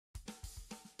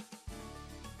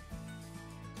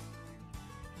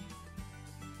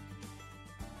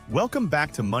Welcome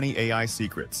back to Money AI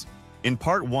Secrets. In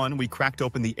part 1, we cracked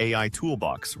open the AI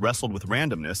toolbox, wrestled with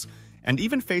randomness, and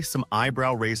even faced some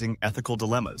eyebrow-raising ethical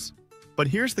dilemmas. But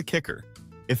here's the kicker.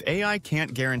 If AI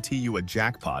can't guarantee you a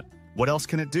jackpot, what else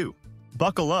can it do?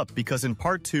 Buckle up, because in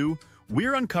part 2,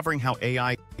 we're uncovering how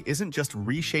AI isn't just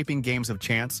reshaping games of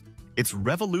chance, it's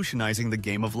revolutionizing the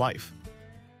game of life.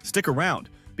 Stick around,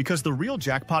 because the real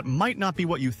jackpot might not be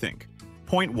what you think.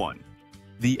 Point 1.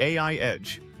 The AI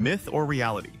edge, myth or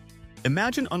reality.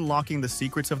 Imagine unlocking the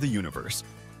secrets of the universe,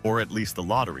 or at least the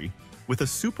lottery, with a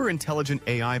super intelligent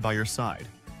AI by your side.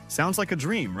 Sounds like a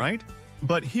dream, right?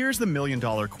 But here's the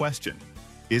million-dollar question.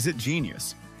 Is it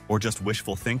genius, or just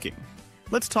wishful thinking?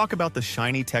 Let's talk about the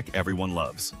shiny tech everyone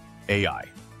loves, AI.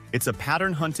 It's a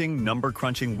pattern-hunting,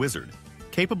 number-crunching wizard,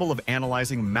 capable of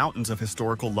analyzing mountains of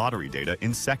historical lottery data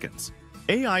in seconds.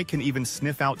 AI can even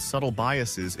sniff out subtle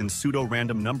biases in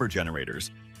pseudo-random number generators,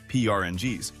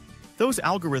 PRNGs, those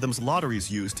algorithms lotteries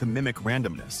use to mimic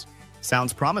randomness.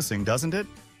 Sounds promising, doesn't it?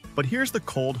 But here's the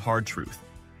cold, hard truth.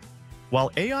 While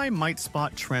AI might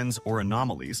spot trends or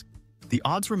anomalies, the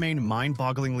odds remain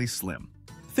mind-bogglingly slim.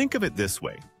 Think of it this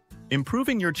way.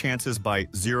 Improving your chances by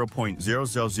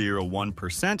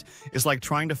 0.0001% is like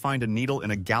trying to find a needle in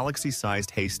a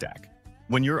galaxy-sized haystack.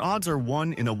 When your odds are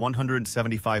 1 in a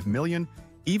 175 million,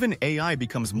 even AI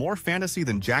becomes more fantasy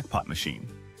than jackpot machine.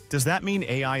 Does that mean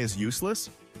AI is useless?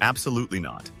 Absolutely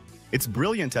not. It's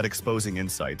brilliant at exposing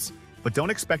insights, but don't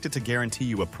expect it to guarantee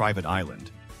you a private island.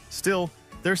 Still,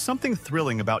 there's something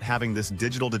thrilling about having this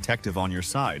digital detective on your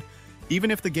side,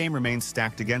 even if the game remains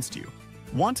stacked against you.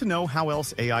 Want to know how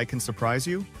else AI can surprise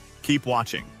you? Keep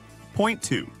watching. Point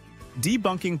 2.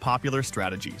 Debunking popular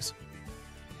strategies.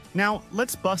 Now,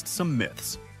 let's bust some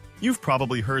myths. You've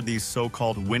probably heard these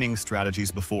so-called winning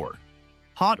strategies before.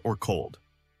 Hot or cold?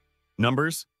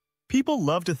 Numbers? People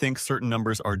love to think certain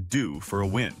numbers are due for a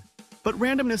win. But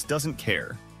randomness doesn't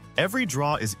care. Every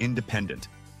draw is independent.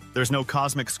 There's no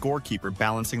cosmic scorekeeper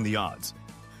balancing the odds.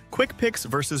 Quick picks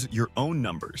versus your own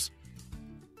numbers.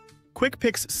 Quick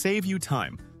picks save you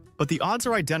time, but the odds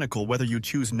are identical whether you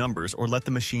choose numbers or let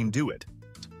the machine do it.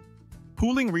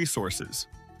 Pooling resources.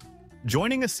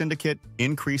 Joining a syndicate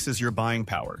increases your buying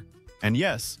power. And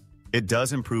yes, it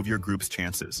does improve your group's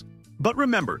chances. But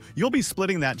remember, you'll be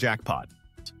splitting that jackpot.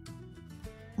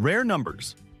 Rare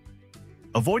numbers.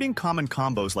 Avoiding common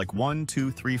combos like 1, 2,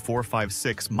 3, 4, 5,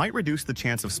 6 might reduce the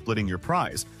chance of splitting your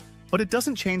prize, but it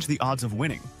doesn't change the odds of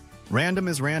winning. Random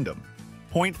is random.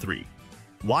 Point 3.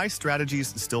 Why strategies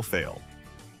still fail.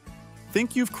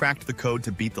 Think you've cracked the code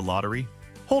to beat the lottery?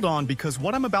 Hold on, because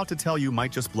what I'm about to tell you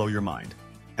might just blow your mind,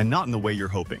 and not in the way you're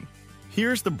hoping.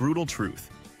 Here's the brutal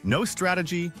truth. No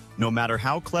strategy, no matter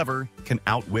how clever, can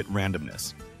outwit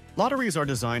randomness. Lotteries are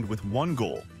designed with one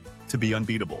goal: to be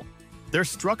unbeatable. They're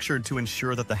structured to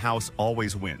ensure that the house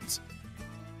always wins.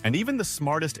 And even the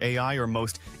smartest AI or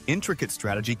most intricate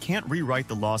strategy can't rewrite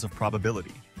the laws of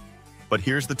probability. But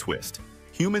here's the twist.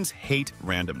 Humans hate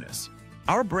randomness.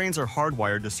 Our brains are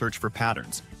hardwired to search for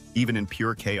patterns, even in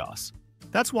pure chaos.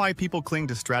 That's why people cling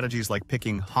to strategies like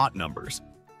picking hot numbers,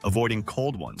 avoiding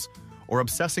cold ones, or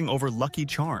obsessing over lucky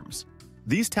charms.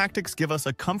 These tactics give us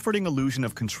a comforting illusion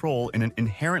of control in an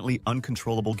inherently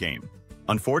uncontrollable game.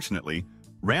 Unfortunately,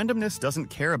 randomness doesn't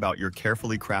care about your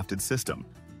carefully crafted system.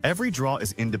 Every draw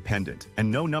is independent,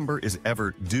 and no number is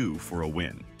ever due for a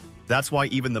win. That's why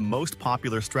even the most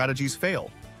popular strategies fail.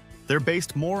 They're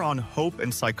based more on hope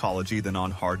and psychology than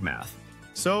on hard math.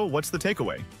 So, what's the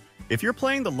takeaway? If you're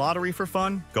playing the lottery for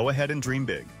fun, go ahead and dream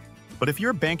big. But if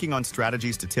you're banking on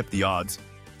strategies to tip the odds,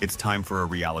 it's time for a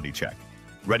reality check.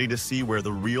 Ready to see where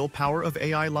the real power of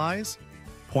AI lies?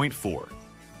 Point 4.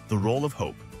 The role of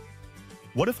hope.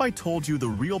 What if I told you the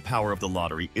real power of the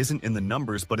lottery isn't in the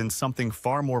numbers but in something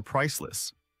far more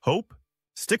priceless? Hope?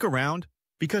 Stick around,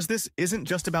 because this isn't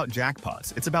just about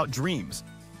jackpots, it's about dreams,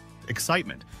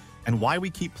 excitement, and why we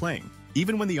keep playing,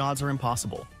 even when the odds are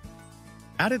impossible.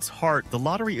 At its heart, the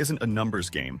lottery isn't a numbers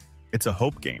game, it's a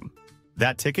hope game.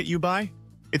 That ticket you buy?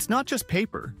 It's not just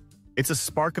paper. It's a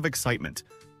spark of excitement,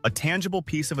 a tangible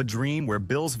piece of a dream where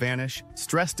bills vanish,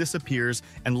 stress disappears,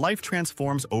 and life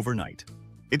transforms overnight.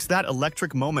 It's that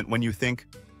electric moment when you think,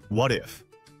 what if?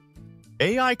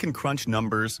 AI can crunch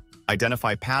numbers,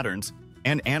 identify patterns,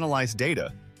 and analyze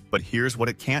data, but here's what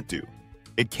it can't do.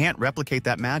 It can't replicate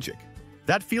that magic.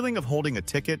 That feeling of holding a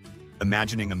ticket,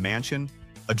 imagining a mansion,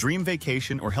 a dream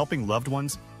vacation, or helping loved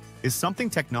ones is something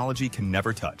technology can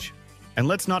never touch. And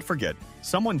let's not forget,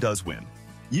 someone does win.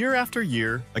 Year after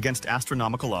year, against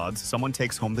astronomical odds, someone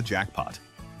takes home the jackpot.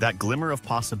 That glimmer of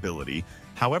possibility,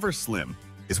 however slim,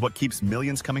 is what keeps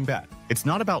millions coming back. It's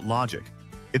not about logic,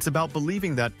 It's about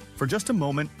believing that, for just a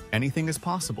moment, anything is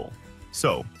possible.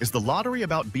 So, is the lottery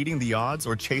about beating the odds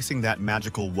or chasing that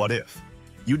magical what if?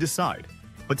 You decide.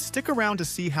 But stick around to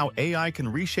see how AI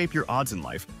can reshape your odds in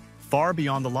life far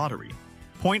beyond the lottery.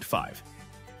 Point 5.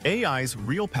 AI's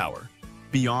real power,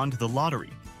 beyond the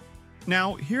lottery.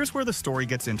 Now, here's where the story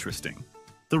gets interesting.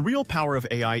 The real power of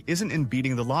AI isn't in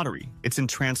beating the lottery, it's in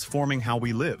transforming how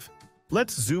we live.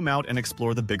 Let's zoom out and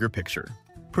explore the bigger picture.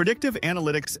 Predictive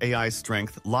analytics AI's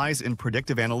strength lies in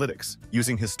predictive analytics,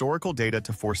 using historical data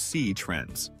to foresee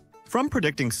trends. From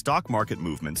predicting stock market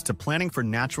movements to planning for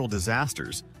natural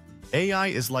disasters, AI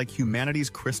is like humanity's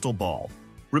crystal ball.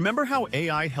 Remember how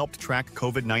AI helped track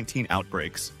COVID-19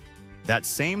 outbreaks? That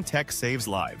same tech saves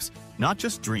lives, not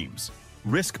just dreams.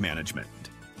 Risk management.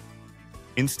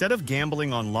 Instead of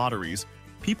gambling on lotteries,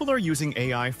 people are using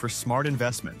AI for smart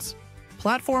investments.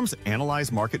 Platforms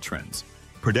analyze market trends,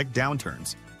 predict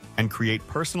downturns, and create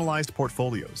personalized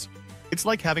portfolios. It's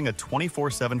like having a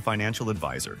 24/7 financial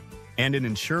advisor. And in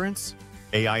insurance,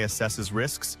 AI assesses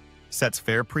risks, sets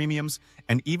fair premiums,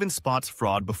 and even spots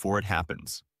fraud before it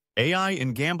happens. AI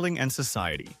in gambling and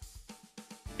society.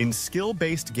 In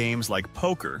skill-based games like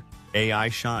poker, AI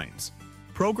shines.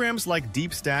 Programs like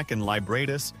DeepStack and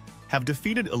Libratus have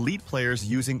defeated elite players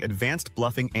using advanced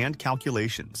bluffing and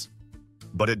calculations.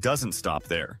 But it doesn't stop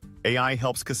there. AI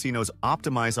helps casinos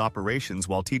optimize operations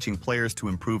while teaching players to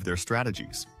improve their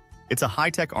strategies. It's a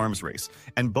high-tech arms race,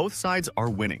 and both sides are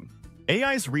winning.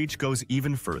 AI's reach goes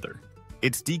even further.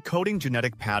 It's decoding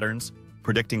genetic patterns,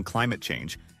 predicting climate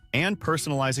change, and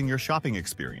personalizing your shopping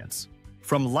experience.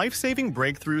 From life-saving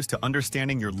breakthroughs to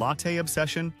understanding your latte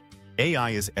obsession,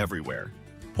 AI is everywhere.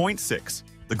 Point 6.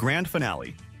 The grand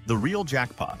finale, the real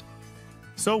jackpot.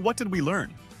 So what did we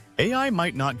learn? AI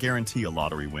might not guarantee a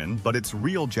lottery win, but its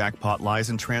real jackpot lies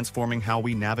in transforming how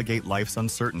we navigate life's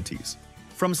uncertainties.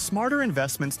 From smarter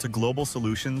investments to global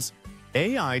solutions,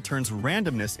 AI turns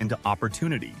randomness into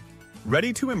opportunity.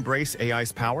 Ready to embrace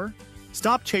AI's power?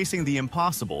 Stop chasing the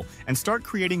impossible and start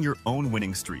creating your own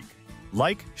winning streak.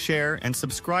 Like, share, and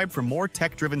subscribe for more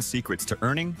tech-driven secrets to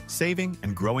earning, saving,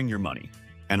 and growing your money.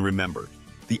 And remember,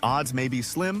 the odds may be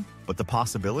slim, but the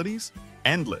possibilities?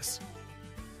 Endless.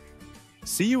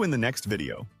 See you in the next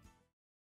video.